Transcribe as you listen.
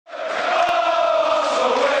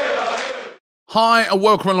Hi and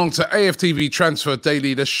welcome along to AFTV Transfer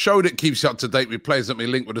Daily, the show that keeps you up to date with players that may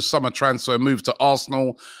link with the summer transfer move to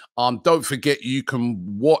Arsenal. Don't forget you can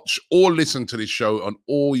watch or listen to this show on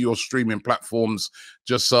all your streaming platforms.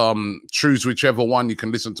 Just choose whichever one. You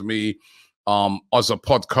can listen to me as a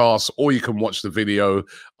podcast, or you can watch the video.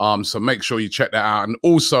 So make sure you check that out. And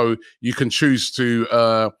also you can choose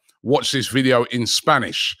to watch this video in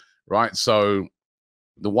Spanish, right? So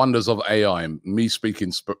the wonders of AI, me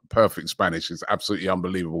speaking perfect Spanish is absolutely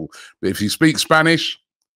unbelievable. But if you speak Spanish,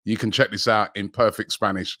 you can check this out in perfect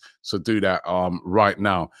Spanish. So do that right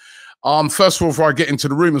now. First of all, before I get into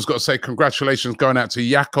the room, I've got to say congratulations going out to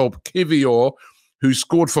Jakub Kiwior, who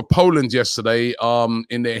scored for Poland yesterday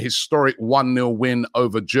in their historic 1-0 win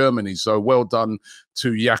over Germany. So well done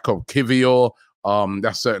to Jakub Kiwior.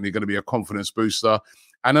 That's certainly going to be a confidence booster.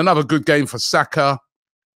 And another good game for Saka,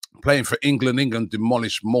 playing for England. England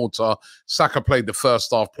demolished Malta. Saka played the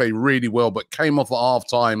first half, played really well, but came off at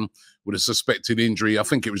half-time with a suspected injury. I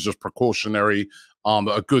think it was just precautionary.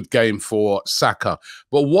 A good game for Saka.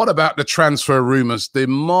 But what about the transfer rumours? The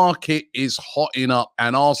market is hotting up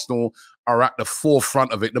and Arsenal are at the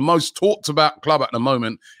forefront of it. The most talked about club at the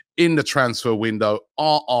moment in the transfer window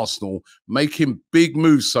are Arsenal, making big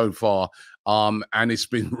moves so far. And it's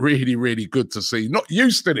been really, really good to see. Not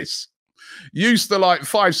used to this. Used to like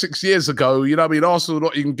 5-6 years ago, you know what I mean? Arsenal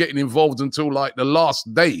not even getting involved until like the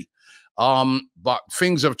last day. But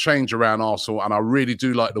things have changed around Arsenal, and I really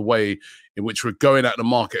do like the way in which we're going at the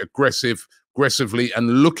market aggressively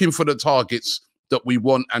and looking for the targets that we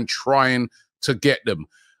want and trying to get them.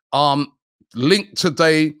 Linked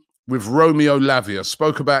today with Roméo Lavia.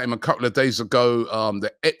 Spoke about him a couple of days ago,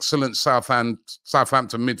 the excellent Southampton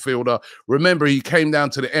midfielder. Remember, he came down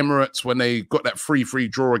to the Emirates when they got that 3-3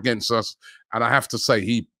 draw against us, and I have to say,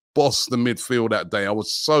 he bossed the midfield that day. I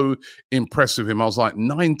was so impressed with him. I was like,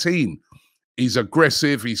 19. He's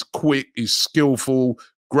aggressive, he's quick, he's skillful,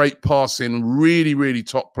 great passing, really, really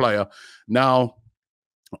top player. Now,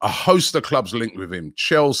 a host of clubs linked with him: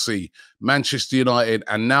 Chelsea, Manchester United,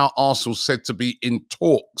 and now Arsenal said to be in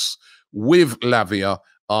talks with Lavia.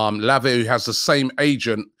 Lavia, who has the same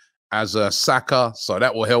agent as Saka, so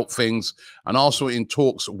that will help things. And also in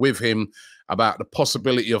talks with him about the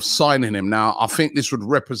possibility of signing him. Now, I think this would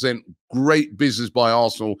represent great business by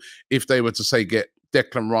Arsenal if they were to, say, get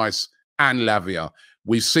Declan Rice and Lavia.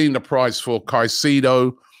 We've seen the price for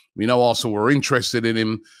Caicedo. We know Arsenal were interested in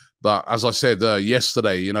him. But as I said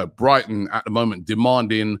yesterday, you know, Brighton at the moment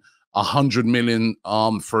demanding 100 million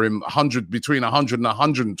for him, between 100 and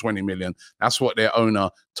 120 million. That's what their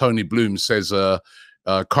owner, Tony Bloom, says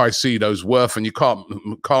Caicedo's worth. And you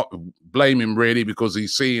can't blame him really, because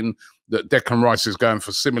he's seeing that Declan Rice is going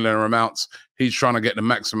for similar amounts. He's trying to get the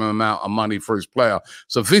maximum amount of money for his player.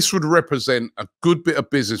 So this would represent a good bit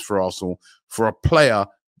of business for Arsenal, for a player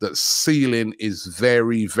that ceiling is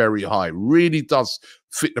very, very high. Really does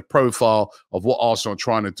fit the profile of what Arsenal are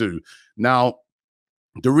trying to do. Now,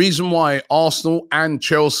 the reason why Arsenal and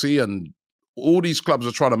Chelsea and all these clubs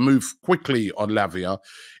are trying to move quickly on Lavia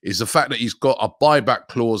is the fact that he's got a buyback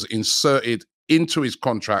clause inserted into his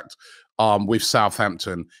contract with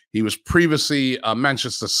Southampton. He was previously a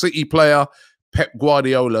Manchester City player. Pep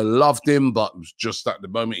Guardiola loved him, but just at the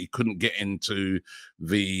moment he couldn't get into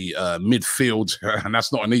the midfield, and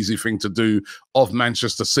that's not an easy thing to do, of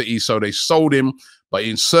Manchester City. So they sold him, but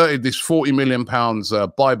he inserted this £40 million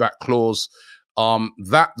buyback clause.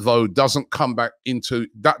 That though doesn't come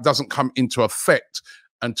into effect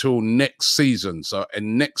until next season. So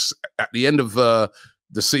at the end of the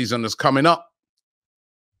season that's coming up,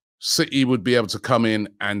 City would be able to come in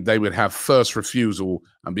and they would have first refusal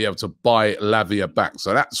and be able to buy Lavia back.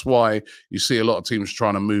 So that's why you see a lot of teams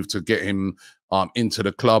trying to move to get him into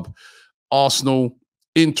the club. Arsenal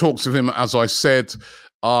in talks with him, as I said.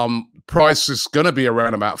 Price is going to be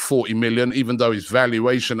around about 40 million, even though his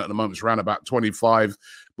valuation at the moment is around about 25.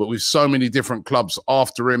 But with so many different clubs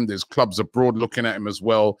after him, there's clubs abroad looking at him as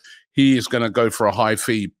well. He is going to go for a high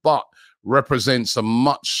fee, but represents a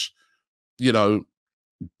much, you know,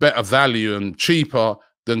 better value and cheaper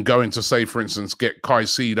than going to, say, for instance, get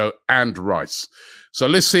Caicedo and Rice. So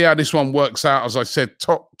let's see how this one works out. As I said,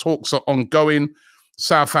 talks are ongoing.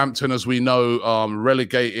 Southampton, as we know,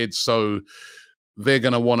 relegated, so they're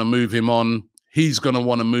going to want to move him on. He's going to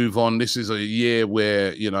want to move on. This is a year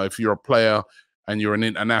where, you know, if you're a player and you're an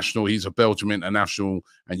international, he's a Belgium international,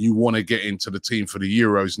 and you want to get into the team for the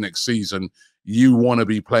Euros next season, you want to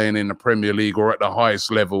be playing in the Premier League or at the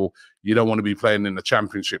highest level. You don't want to be playing in the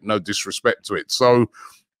Championship. No disrespect to it. So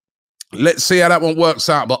let's see how that one works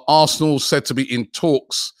out. But Arsenal said to be in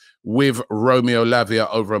talks with Roméo Lavia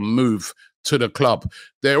over a move to the club.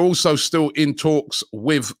 They're also still in talks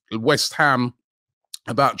with West Ham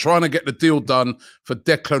about trying to get the deal done for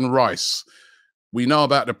Declan Rice. We know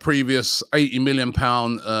about the previous £80 million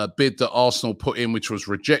bid that Arsenal put in, which was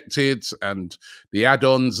rejected, and the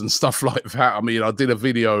add-ons and stuff like that. I mean, I did a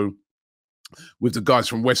video with the guys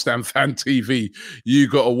from West Ham Fan TV. You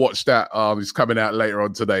got to watch that. It's coming out later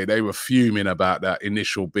on today. They were fuming about that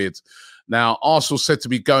initial bid. Now, Arsenal said to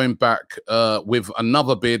be going back with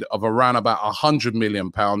another bid of around about £100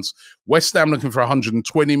 million. West Ham looking for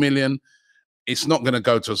 120 million. It's not going to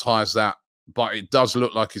go to as high as that, but it does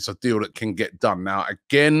look like it's a deal that can get done. Now,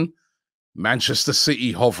 again, Manchester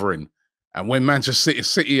City hovering. And when Manchester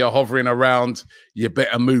City are hovering around, you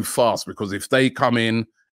better move fast, because if they come in,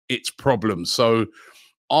 it's problems. So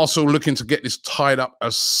Arsenal looking to get this tied up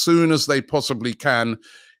as soon as they possibly can,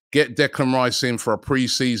 get Declan Rice in for a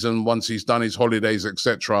pre-season once he's done his holidays,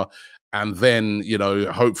 etc., and then, you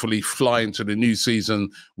know, hopefully fly into the new season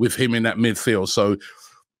with him in that midfield. So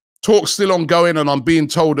talks still ongoing, and I'm being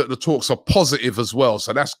told that the talks are positive as well.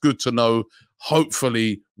 So that's good to know.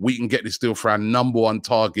 Hopefully we can get this deal for our #1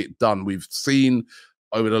 target done. We've seen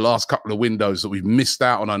over the last couple of windows that we've missed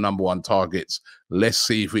out on our #1 targets. Let's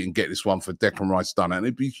see if we can get this one for Declan Rice done. And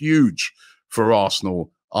it'd be huge for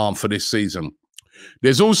Arsenal for this season.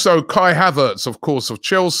 There's also Kai Havertz, of course, of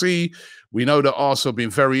Chelsea. We know that Arsenal have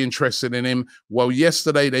been very interested in him. Well,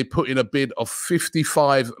 yesterday they put in a bid of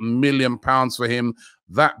 £55 million for him.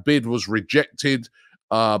 That bid was rejected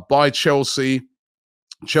by Chelsea.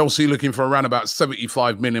 Chelsea looking for around about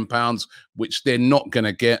 £75 million, which they're not going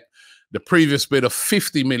to get. The previous bid of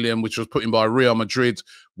 50 million, which was put in by Real Madrid,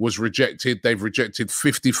 was rejected. They've rejected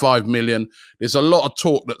 55 million. There's a lot of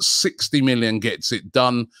talk that 60 million gets it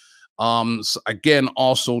done. So again,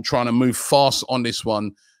 Arsenal trying to move fast on this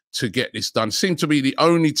one to get this done. Seem to be the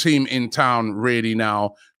only team in town really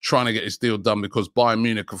now trying to get this deal done, because Bayern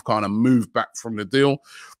Munich have kind of moved back from the deal.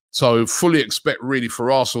 So fully expect really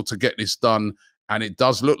for Arsenal to get this done. And it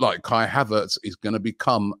does look like Kai Havertz is going to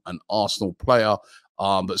become an Arsenal player.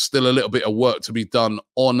 But still a little bit of work to be done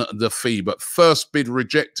on the fee. But first bid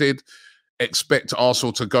rejected. Expect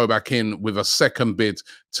Arsenal to go back in with a second bid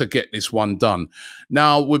to get this one done.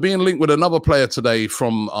 Now, we're being linked with another player today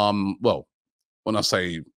from, well, when I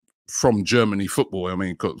say from Germany football, I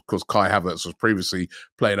mean, because Kai Havertz was previously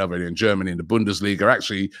playing over in Germany in the Bundesliga,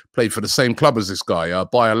 actually played for the same club as this guy,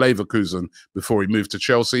 Bayer Leverkusen, before he moved to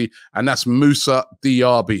Chelsea, and that's Moussa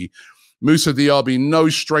Diaby. Moussa Diaby, no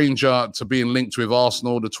stranger to being linked with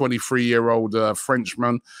Arsenal. The 23-year-old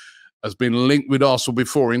Frenchman has been linked with Arsenal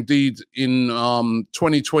before. Indeed, in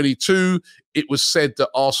 2022, it was said that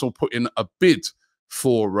Arsenal put in a bid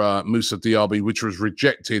for Moussa Diaby, which was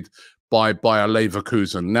rejected by Bayer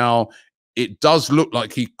Leverkusen. Now, it does look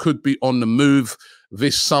like he could be on the move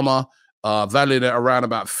this summer, valued at around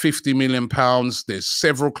about £50 million. There's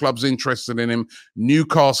several clubs interested in him.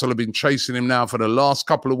 Newcastle have been chasing him now for the last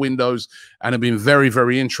couple of windows and have been very,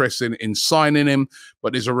 very interested in signing him.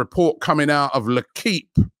 But there's a report coming out of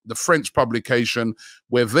L'Equipe, the French publication,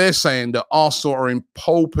 where they're saying that Arsenal are in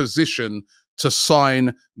pole position to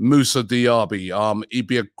sign Moussa Diaby. He'd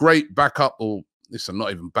be a great backup, or listen,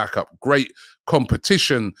 not even backup, great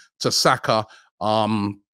competition to Saka.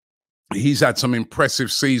 He's had some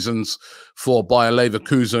impressive seasons for Bayer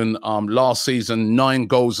Leverkusen. Last season, 9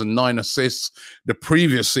 goals and 9 assists. The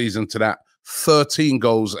previous season to that, 13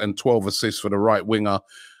 goals and 12 assists for the right winger.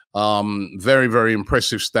 Very, very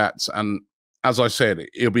impressive stats. And as I said,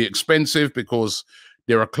 it'll be expensive because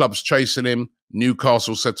there are clubs chasing him.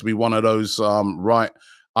 Newcastle said to be one of those right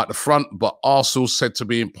at the front, but Arsenal said to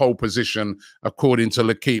be in pole position, according to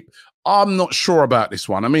L'Equipe. I'm not sure about this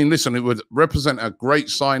one. I mean, listen, it would represent a great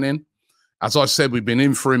signing. As I said, we've been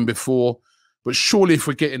in for him before, but surely if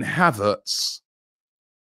we're getting Havertz,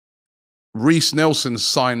 Reece Nelson's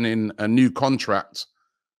signing a new contract,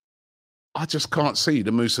 I just can't see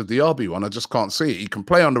the Moussa Diaby one. I just can't see it. He can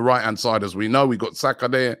play on the right-hand side, as we know. We got Saka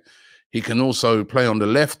there. He can also play on the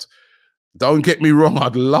left. Don't get me wrong,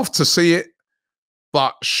 I'd love to see it,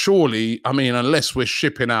 but surely, I mean, unless we're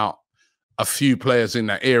shipping out a few players in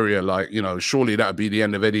that area, like, you know, surely that would be the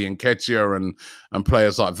end of Eddie Nketiah and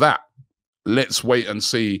players like that. Let's wait and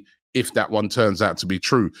see if that one turns out to be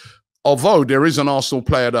true. Although there is an Arsenal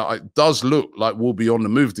player that does look like will be on the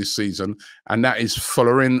move this season, and that is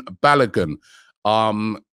Folarin Balogun.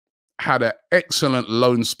 Had an excellent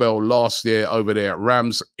loan spell last year over there at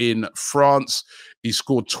Reims in France. He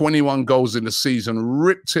scored 21 goals in the season,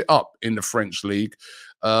 ripped it up in the French league,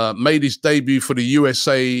 made his debut for the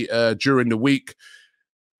USA during the week.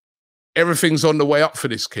 everything's on the way up for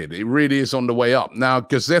this kid. It really is on the way up. Now,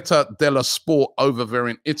 Gazzetta dello Sport over there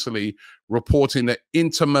in Italy reporting that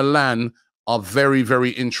Inter Milan are very, very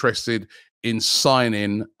interested in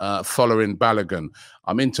signing Folarin Balogun.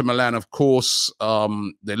 Inter Milan, of course,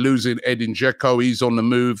 they're losing Edin Dzeko. He's on the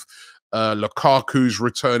move. Lukaku's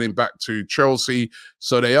returning back to Chelsea.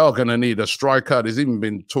 So they are going to need a striker. There's even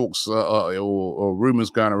been talks or rumors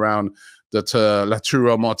going around that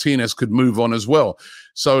Lautaro Martinez could move on as well.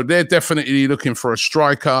 So they're definitely looking for a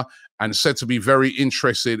striker and said to be very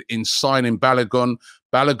interested in signing Balogun.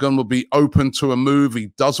 Balogun will be open to a move. He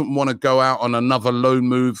doesn't want to go out on another loan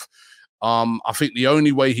move. I think the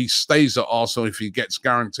only way he stays at Arsenal if he gets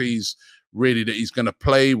guarantees really that he's going to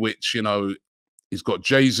play, which, you know, he's got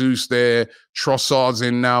Jesus there, Trossard's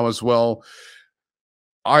in now as well.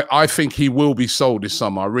 I think he will be sold this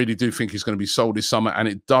summer. I really do think he's going to be sold this summer, and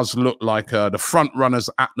it does look like the front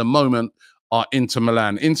runners at the moment are Inter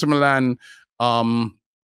Milan. Inter Milan,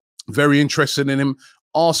 very interested in him.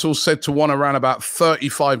 Arsenal said to want around about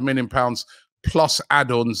 £35 million plus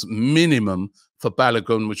add-ons minimum for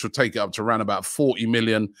Balogun, which will take it up to around about 40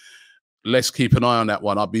 million. Let's keep an eye on that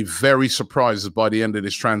one. I'd be very surprised if by the end of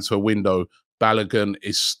this transfer window, Balogun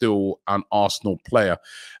is still an Arsenal player.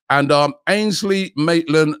 And Ainsley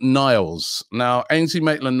Maitland-Niles. Now, Ainsley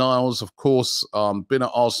Maitland-Niles, of course, been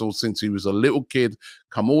at Arsenal since he was a little kid,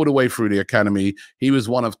 come all the way through the academy. He was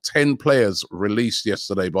one of 10 players released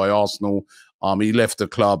yesterday by Arsenal. He left the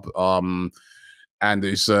club, and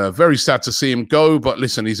it's very sad to see him go. But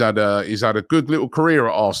listen, he's had a good little career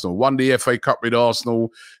at Arsenal. Won the FA Cup with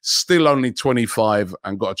Arsenal, still only 25,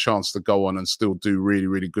 and got a chance to go on and still do really,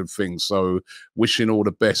 really good things. So wishing all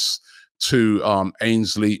the best to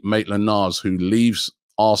Ainsley Maitland-Niles, who leaves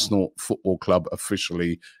Arsenal Football Club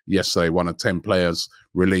officially yesterday, one of 10 players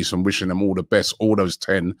released, and wishing them all the best, all those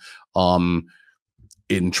 10,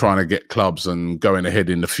 in trying to get clubs and going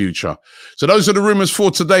ahead in the future. So those are the rumours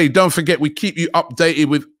for today. Don't forget, we keep you updated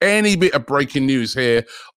with any bit of breaking news here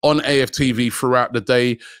on AFTV throughout the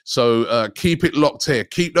day. So keep it locked here.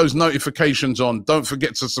 Keep those notifications on. Don't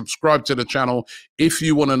forget to subscribe to the channel if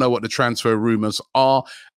you want to know what the transfer rumours are.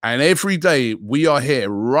 And every day we are here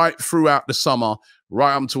right throughout the summer,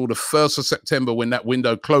 right up until the 1st of September when that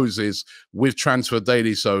window closes with Transfer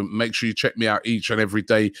Daily. So make sure you check me out each and every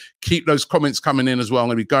day. Keep those comments coming in as well. I'm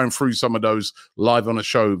going to be going through some of those live on the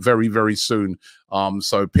show very, very soon.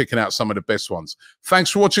 So picking out some of the best ones. Thanks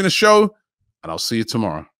for watching the show, and I'll see you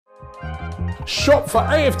tomorrow. Shop for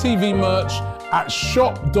AFTV merch at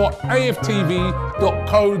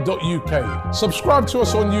shop.aftv.co.uk. Subscribe to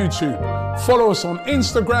us on YouTube. Follow us on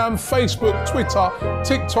Instagram, Facebook, Twitter,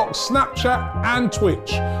 TikTok, Snapchat, and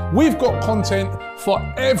Twitch. We've got content for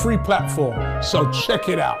every platform, so check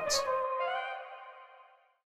it out.